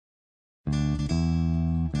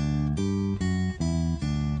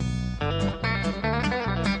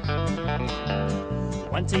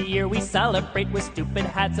Once a year we celebrate with stupid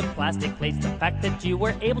hats and plastic plates. The fact that you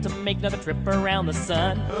were able to make another trip around the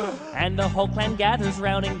sun. And the whole clan gathers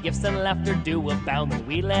round and gifts and laughter do abound. And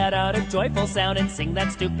we let out a joyful sound and sing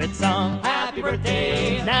that stupid song. Happy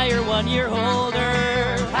birthday, now you're 1 year older.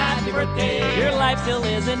 Happy birthday, your life still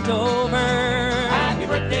isn't over. Happy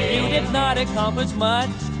birthday, you did not accomplish much,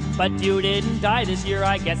 but you didn't die this year,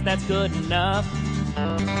 I guess that's good enough.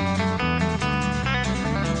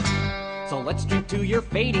 So let's drink to your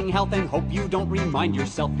fading health and hope you don't remind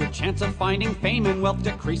yourself your chance of finding fame and wealth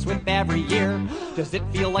decrease with every year. Does it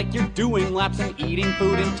feel like you're doing laps and eating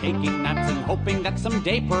food and taking naps and hoping that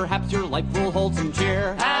someday perhaps your life will hold some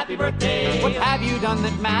cheer? Happy birthday! What have you done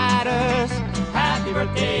that matters? Happy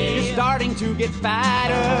birthday! You're starting to get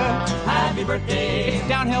fatter. Happy birthday! It's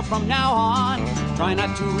downhill from now on. Try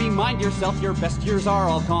not to remind yourself your best years are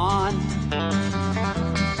all gone.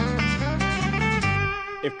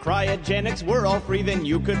 If cryogenics were all free, then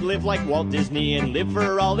you could live like Walt Disney and live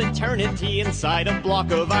for all eternity inside a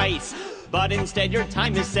block of ice. But instead your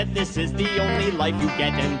time is set, this is the only life you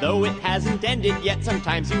get. And though it hasn't ended yet,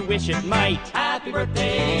 sometimes you wish it might. Happy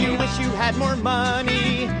birthday! You wish you had more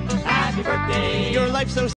money. Happy birthday! Your life's so